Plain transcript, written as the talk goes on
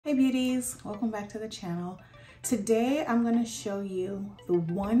Hey beauties, welcome back to the channel. Today I'm going to show you the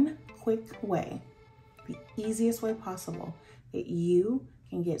one quick way, the easiest way possible that you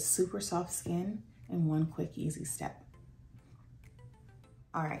can get super soft skin in one quick easy step.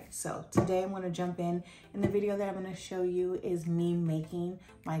 All right, so today I'm going to jump in and the video that I'm going to show you is me making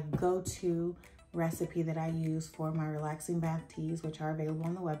my go-to recipe that I use for my relaxing bath teas, which are available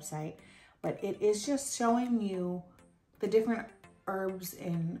on the website. But it is just showing you the different herbs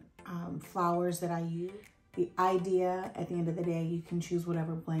and flowers that I use. The idea at the end of the day, you can choose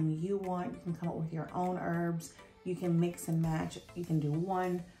whatever blend you want. You can come up with your own herbs. You can mix and match. You can do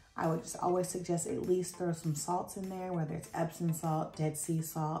one. I would just always suggest at least throw some salts in there, whether it's Epsom salt, Dead Sea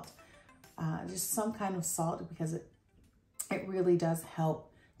salt, just some kind of salt, because it really does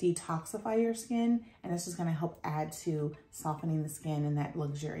help detoxify your skin, and it's just going to help add to softening the skin and that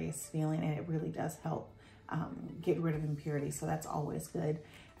luxurious feeling, and it really does help get rid of impurities, so that's always good.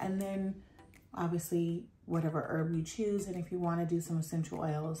 And then obviously whatever herb you choose, and if you want to do some essential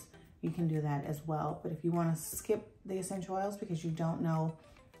oils, you can do that as well. But if you want to skip the essential oils because you don't know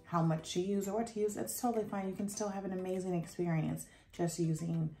how much to use or what to use, that's totally fine. You can still have an amazing experience just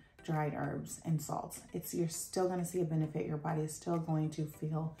using dried herbs and salts. You're still going to see a benefit. Your body is still going to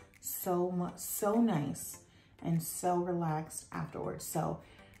feel so nice and so relaxed afterwards. So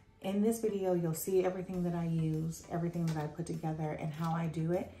in this video, you'll see everything that I use, everything that I put together and how I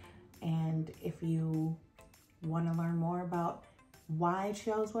do it. And if you want to learn more about why I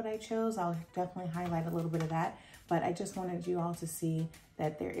chose what I chose, I'll definitely highlight a little bit of that. But I just wanted you all to see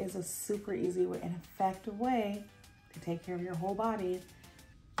that there is a super easy way, an effective way to take care of your whole body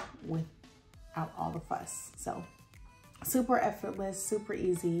without all the fuss. So super effortless, super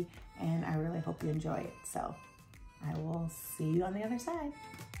easy, and I really hope you enjoy it. So I will see you on the other side.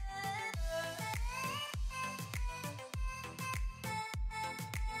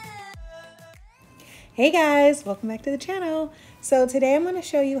 Hey guys, welcome back to the channel. So today I'm going to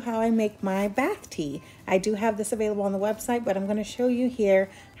show you how I make my bath tea. I do have this available on the website, but I'm going to show you here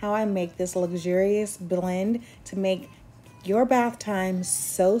how I make this luxurious blend to make your bath time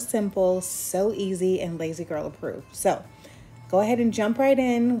so simple, so easy, and lazy girl approved. So go ahead and jump right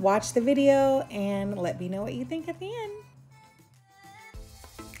in, watch the video, and let me know what you think at the end.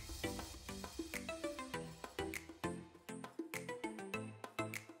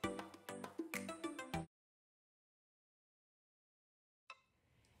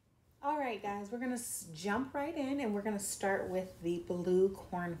 All right, guys, we're gonna jump right in and we're gonna start with the blue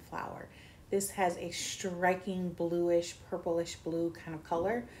cornflower. This has a striking bluish, purplish blue kind of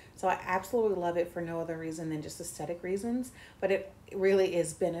color. So I absolutely love it for no other reason than just aesthetic reasons, but it really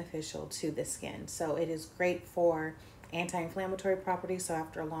is beneficial to the skin. So it is great for anti-inflammatory properties. So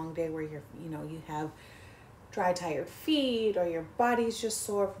after a long day where you have dry, tired feet, or your body's just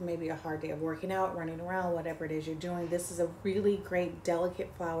sore from maybe a hard day of working out, running around, whatever it is you're doing, this is a really great delicate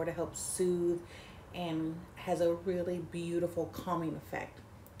flower to help soothe and has a really beautiful calming effect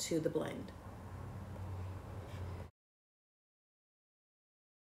to the blend.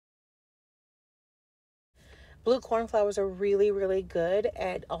 Blue cornflowers are really good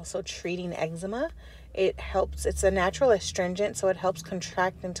at also treating eczema. It helps, it's a natural astringent, so it helps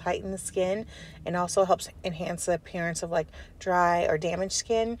contract and tighten the skin, and also helps enhance the appearance of like dry or damaged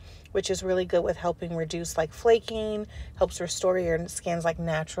skin, which is really good with helping reduce like flaking, helps restore your skin's like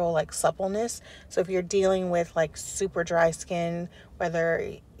natural like suppleness. So if you're dealing with like super dry skin,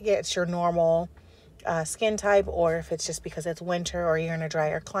 whether it's your normal skin type, or if it's just because it's winter or you're in a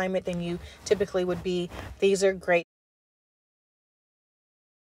drier climate than you typically would be, these are great.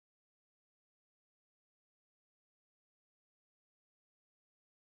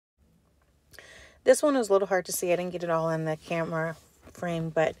 This one is a little hard to see. I didn't get it all in the camera frame,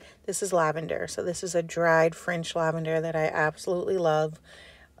 but this is lavender. So this is a dried French lavender that I absolutely love.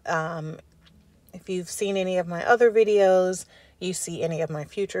 If you've seen any of my other videos, you see any of my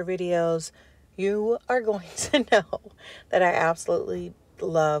future videos, you are going to know that I absolutely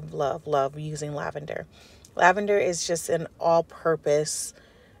love using lavender. Lavender is just an all-purpose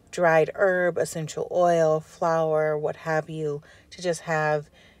dried herb, essential oil, flower, what have you, to just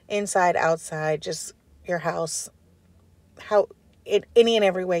have inside, outside, just your house, any and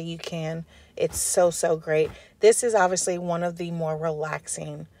every way you can. It's so great. This is obviously one of the more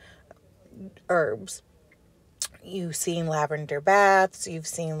relaxing herbs. You've seen lavender baths, you've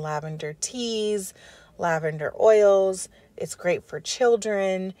seen lavender teas, lavender oils. It's great for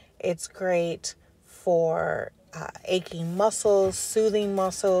children. It's great for aching muscles, soothing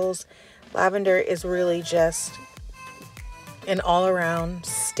muscles. Lavender is really just an all-around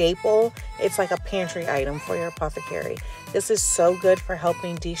staple. It's like a pantry item for your apothecary. This is so good for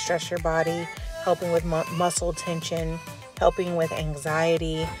helping de-stress your body, helping with muscle tension, helping with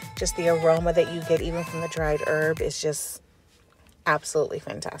anxiety. Just the aroma that you get even from the dried herb is just absolutely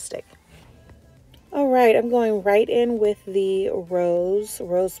fantastic. All right, I'm going right in with the rose.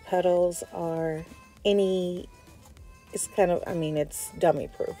 Rose petals are it's kind of, I mean, it's dummy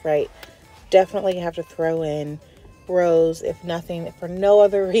proof, right? Definitely have to throw in rose, if nothing, for no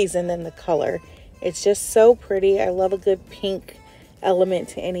other reason than the color. It's just so pretty. I love a good pink element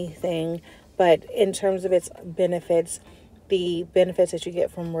to anything, but in terms of its benefits, the benefits that you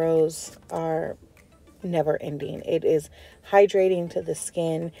get from rose are never ending. It is hydrating to the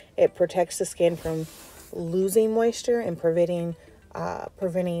skin. It protects the skin from losing moisture and preventing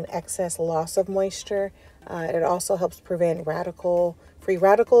excess loss of moisture. It also helps prevent free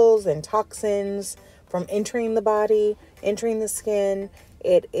radicals and toxins from entering the body, entering the skin.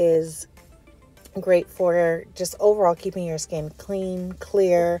 It is great for just overall keeping your skin clean,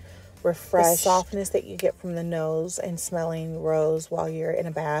 clear, refreshed. The softness that you get from the nose and smelling rose while you're in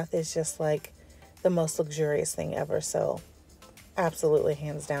a bath is just like the most luxurious thing ever. So absolutely,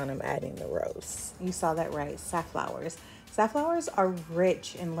 hands down, I'm adding the rose. You saw that right, safflowers. Safflowers are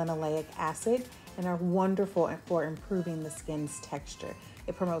rich in linoleic acid and are wonderful for improving the skin's texture.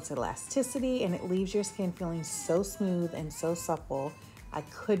 It promotes elasticity and it leaves your skin feeling so smooth and so supple. I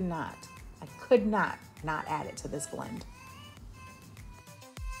could not add it to this blend.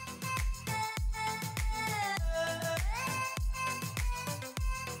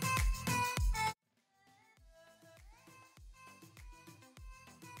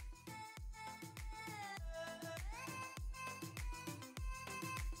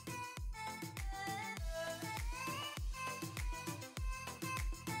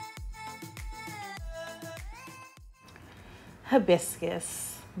 Hibiscus.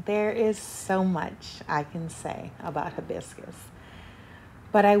 There is so much I can say about hibiscus,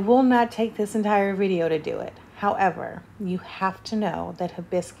 but I will not take this entire video to do it. However, you have to know that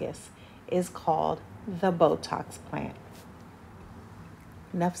hibiscus is called the Botox plant.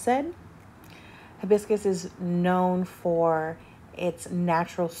 Enough said. Hibiscus is known for its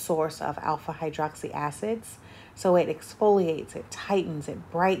natural source of alpha hydroxy acids. So it exfoliates, it tightens,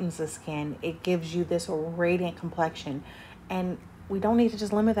 it brightens the skin. It gives you this radiant complexion. And we don't need to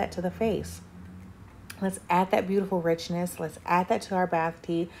just limit that to the face. Let's add that beautiful richness. Let's add that to our bath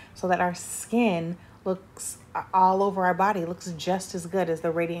tea so that our skin looks all over our body, looks just as good as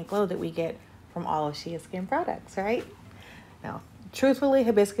the radiant glow that we get from all of Shea Skin products, right? Now, truthfully,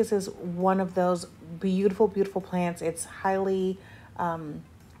 hibiscus is one of those beautiful, beautiful plants. It's highly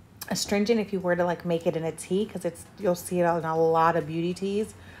astringent if you were to like make it in a tea, because you'll see it in a lot of beauty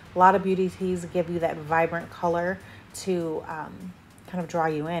teas. A lot of beauty teas give you that vibrant color to kind of draw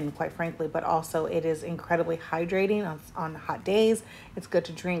you in, quite frankly, but also it is incredibly hydrating on hot days. It's good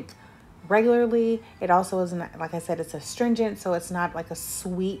to drink regularly. It also is, like I said, it's astringent, so it's not like a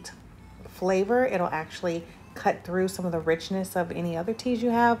sweet flavor. It'll actually cut through some of the richness of any other teas you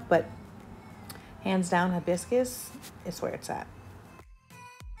have, but hands down, hibiscus is where it's at.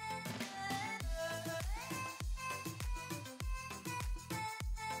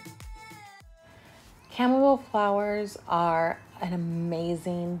 Chamomile flowers are an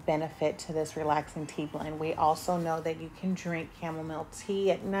amazing benefit to this relaxing tea blend. We also know that you can drink chamomile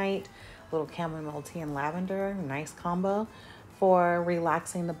tea at night, a little chamomile tea and lavender, nice combo for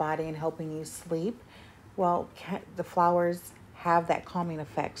relaxing the body and helping you sleep. Well, the flowers have that calming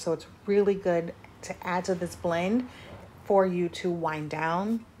effect, so it's really good to add to this blend for you to wind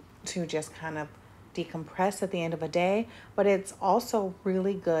down, to just kind of decompress at the end of a day, but it's also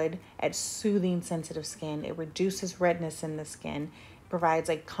really good at soothing sensitive skin. It reduces redness in the skin, provides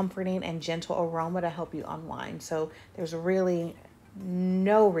a comforting and gentle aroma to help you unwind. So there's really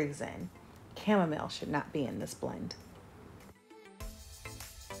no reason chamomile should not be in this blend.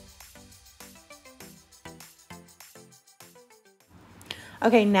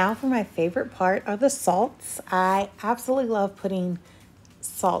 Okay, now for my favorite part are the salts. I absolutely love putting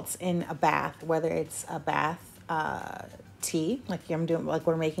salts in a bath, whether it's a bath tea like I'm doing, like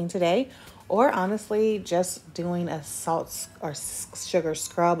we're making today, or honestly just doing a salt or sugar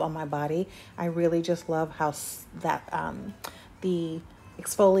scrub on my body. I really just love how the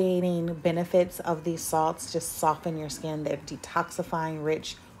exfoliating benefits of these salts just soften your skin. They're detoxifying,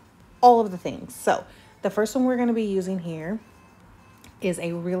 rich, all of the things. So the first one we're going to be using here is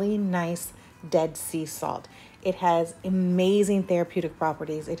a really nice Dead Sea salt. It has amazing therapeutic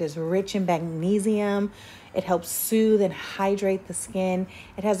properties. It is rich in magnesium. It helps soothe and hydrate the skin.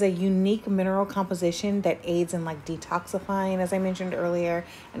 It has a unique mineral composition that aids in like detoxifying, as I mentioned earlier,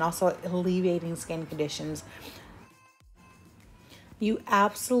 and also alleviating skin conditions. You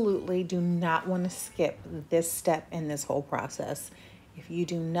absolutely do not want to skip this step in this whole process. If you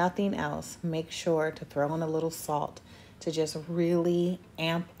do nothing else, make sure to throw in a little salt to just really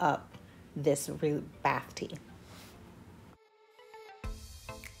amp up this bath tea.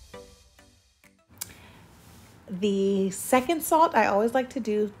 The second salt I always like to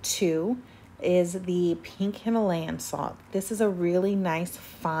do too is the pink Himalayan salt. This is a really nice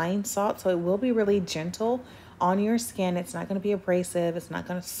fine salt, so it will be really gentle on your skin. It's not going to be abrasive. It's not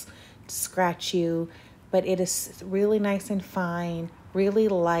going to scratch you, but it is really nice and fine, really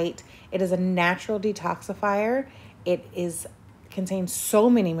light. It is a natural detoxifier. It contains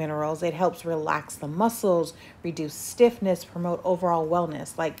so many minerals. It helps relax the muscles, reduce stiffness, promote overall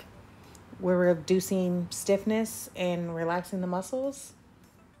wellness. Like, we're reducing stiffness and relaxing the muscles.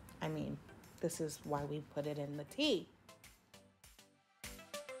 I mean, this is why we put it in the tea.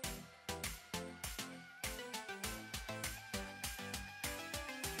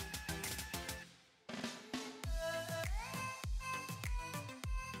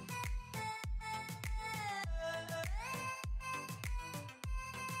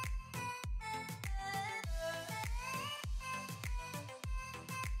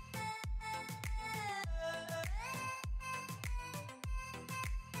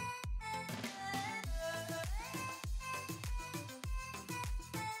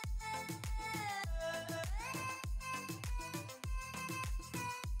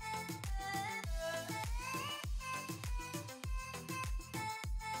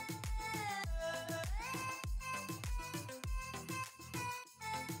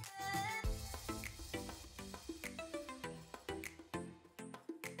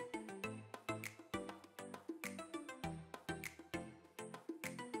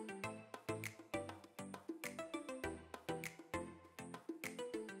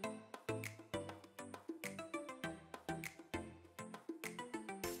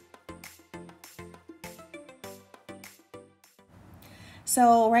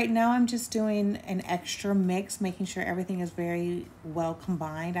 So right now I'm just doing an extra mix, making sure everything is very well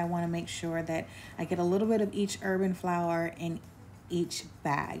combined. I want to make sure that I get a little bit of each urban flower in each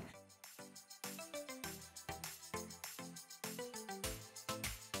bag.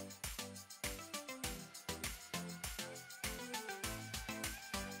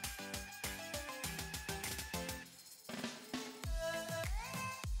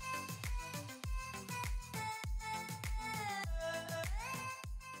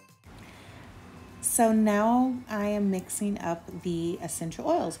 So now I am mixing up the essential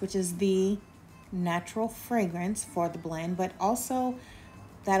oils, which is the natural fragrance for the blend, but also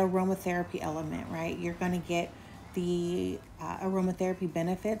that aromatherapy element, right? You're going to get the aromatherapy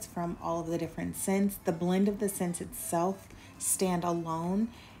benefits from all of the different scents. The blend of the scents itself stand alone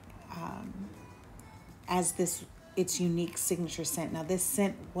as its unique signature scent. Now, this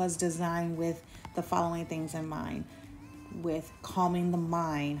scent was designed with the following things in mind: with calming the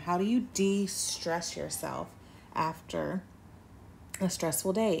mind. How do you de-stress yourself after a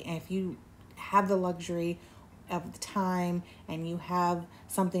stressful day? And if you have the luxury of the time and you have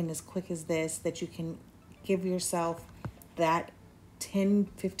something as quick as this, that you can give yourself that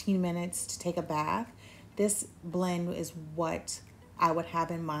 10-15 minutes to take a bath, this blend is what I would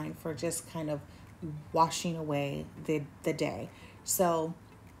have in mind for just kind of washing away the day. So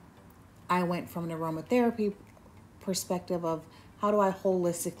I went from an aromatherapy perspective of how do I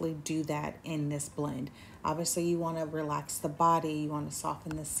holistically do that in this blend. Obviously, you want to relax the body, you want to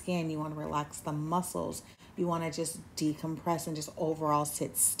soften the skin, you want to relax the muscles, you want to just decompress and just overall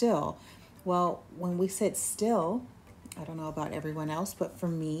sit still. Well, when we sit still, I don't know about everyone else, but for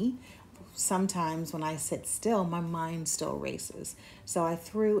me, sometimes when I sit still, my mind still races. So I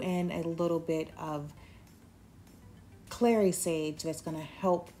threw in a little bit of clary sage that's going to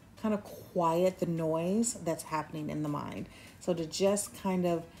help kind of quiet the noise that's happening in the mind. So to just kind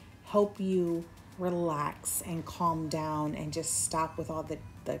of help you relax and calm down and just stop with all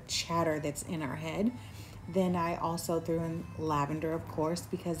the chatter that's in our head. Then I also threw in lavender, of course,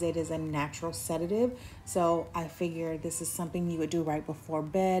 because it is a natural sedative. So I figured this is something you would do right before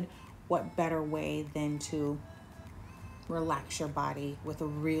bed. What better way than to relax your body with a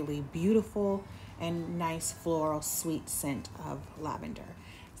really beautiful and nice floral sweet scent of lavender.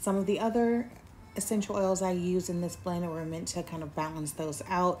 Some of the other essential oils I use in this blend were meant to kind of balance those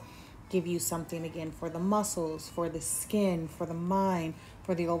out, give you something again for the muscles, for the skin, for the mind,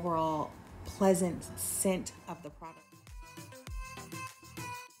 for the overall pleasant scent of the product.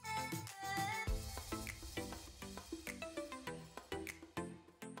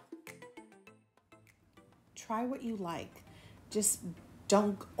 Try what you like. Just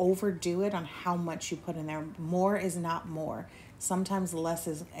don't overdo it on how much you put in there. More is not more. Sometimes less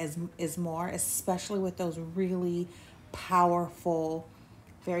is more, especially with those really powerful,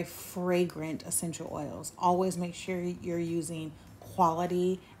 very fragrant essential oils. Always make sure you're using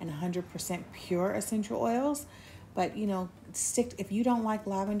quality and 100% pure essential oils. But stick, if you don't like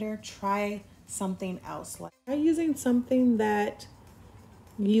lavender, try something else. Try using something that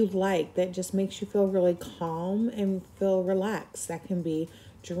you like, that just makes you feel really calm and feel relaxed. That can be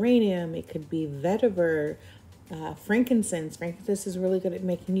geranium, it could be vetiver, frankincense. Frankincense is really good at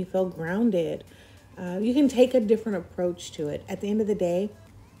making you feel grounded. You can take a different approach to it. At the end of the day,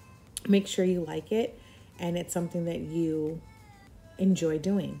 make sure you like it and it's something that you enjoy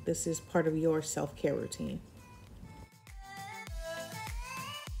doing. This is part of your self-care routine.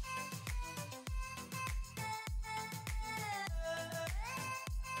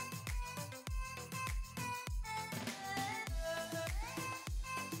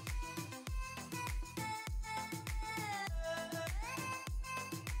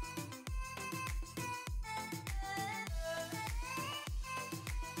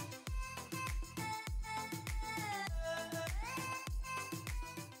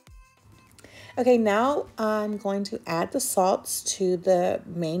 Okay, now I'm going to add the salts to the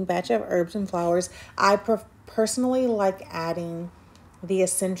main batch of herbs and flowers. I personally like adding the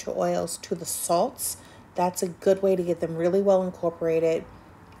essential oils to the salts. That's a good way to get them really well incorporated,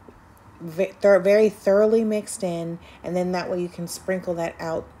 very thoroughly mixed in, and then that way you can sprinkle that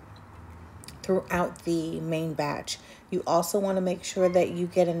out throughout the main batch. You also want to make sure that you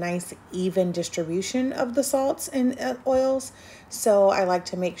get a nice even distribution of the salts and oils. So I like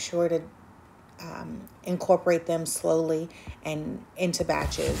to make sure to incorporate them slowly and into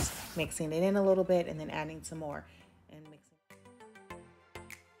batches, mixing it in a little bit and then adding some more and mixing.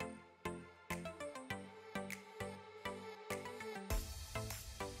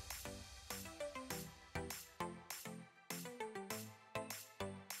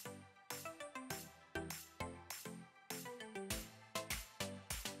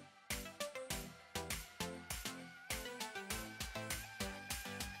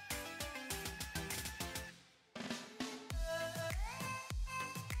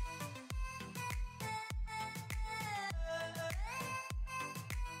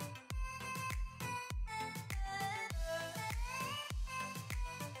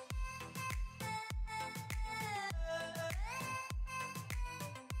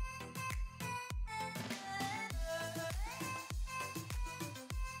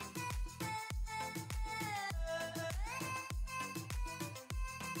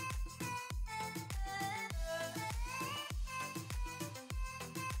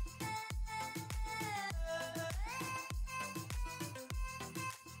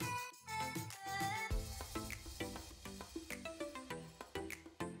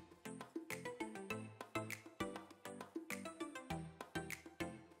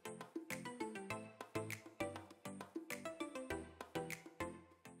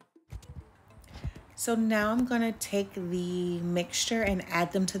 So now I'm going to take the mixture and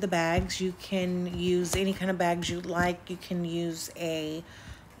add them to the bags. You can use any kind of bags you like. You can use a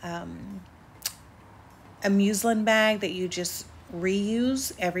muslin bag that you just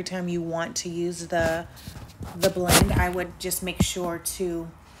reuse every time you want to use the blend. I would just make sure to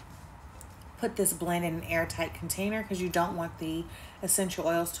put this blend in an airtight container because you don't want the essential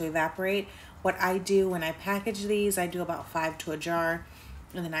oils to evaporate. What I do when I package these, I do about 5 to a jar,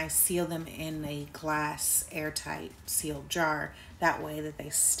 and then I seal them in a glass airtight sealed jar. That way that they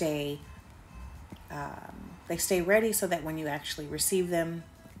stay ready, so that when you actually receive them,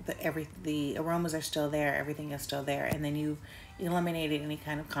 the aromas are still there, everything is still there, and then you've eliminated any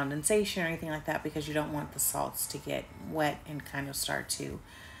kind of condensation or anything like that, because you don't want the salts to get wet and kind of start to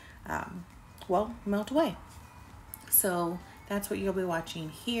melt away. So that's what you'll be watching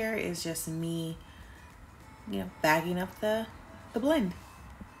here, is just me bagging up the blend.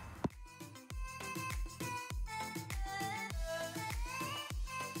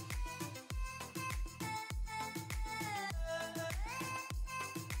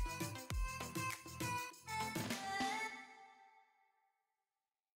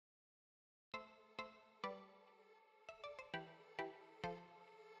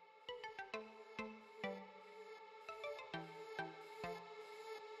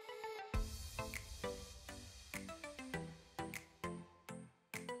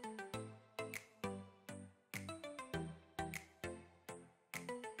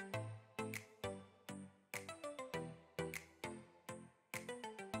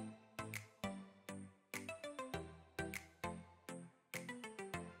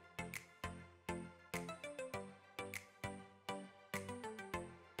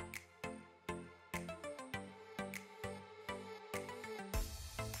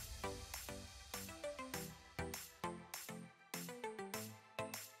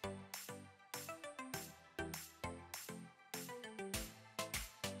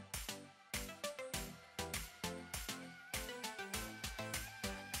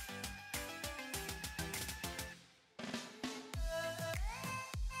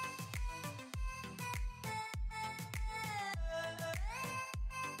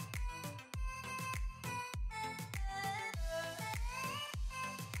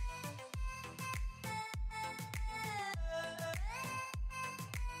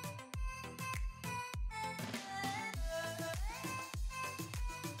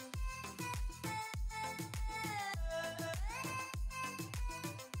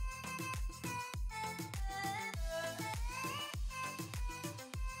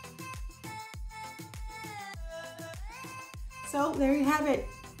 So there you have it.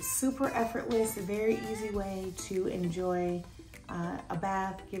 Super effortless, very easy way to enjoy a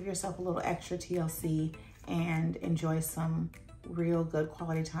bath, give yourself a little extra TLC, and enjoy some real good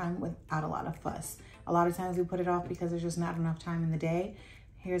quality time without a lot of fuss. A lot of times we put it off because there's just not enough time in the day.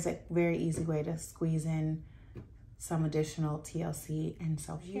 Here's a very easy way to squeeze in some additional TLC and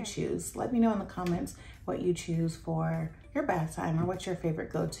self-care. You choose. Let me know in the comments what you choose for your bath time, or what's your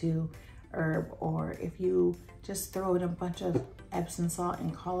favorite go-to herb, or if you just throw in a bunch of Epsom salt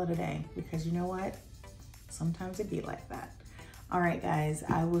and call it a day, because you know what? Sometimes it be like that. All right, guys,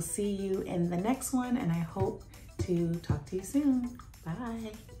 I will see you in the next one, and I hope to talk to you soon.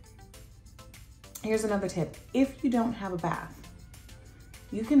 Bye. Here's another tip. If you don't have a bath,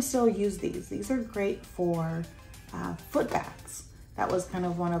 you can still use these. These are great for foot baths. That was kind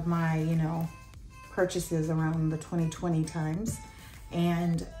of one of my, purchases around the 2020 times.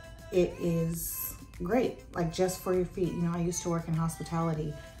 And it is great, like just for your feet. I used to work in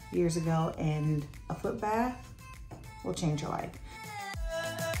hospitality years ago, and a foot bath will change your life.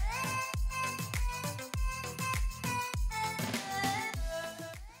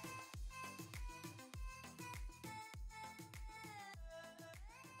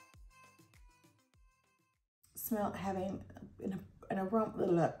 Smell having an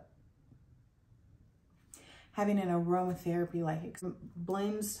aromatherapy like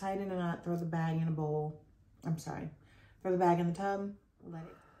blends, tighten a knot, throw the bag in a bowl. I'm sorry, throw the bag in the tub, let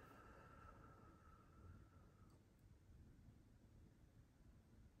it.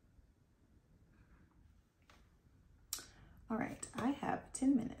 All right, I have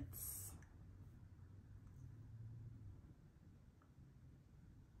 10 minutes.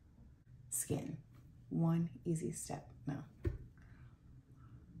 Skin, one easy step. No.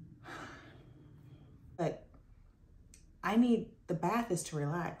 But the bath is to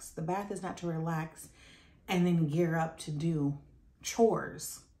relax. The bath is not to relax and then gear up to do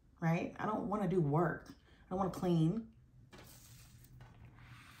chores, right? I don't want to do work. I don't want to clean.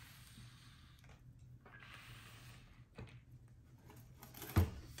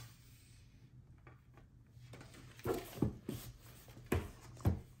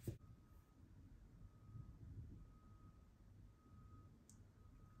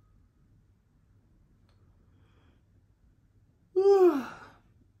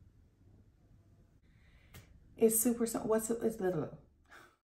 It's super, it's little.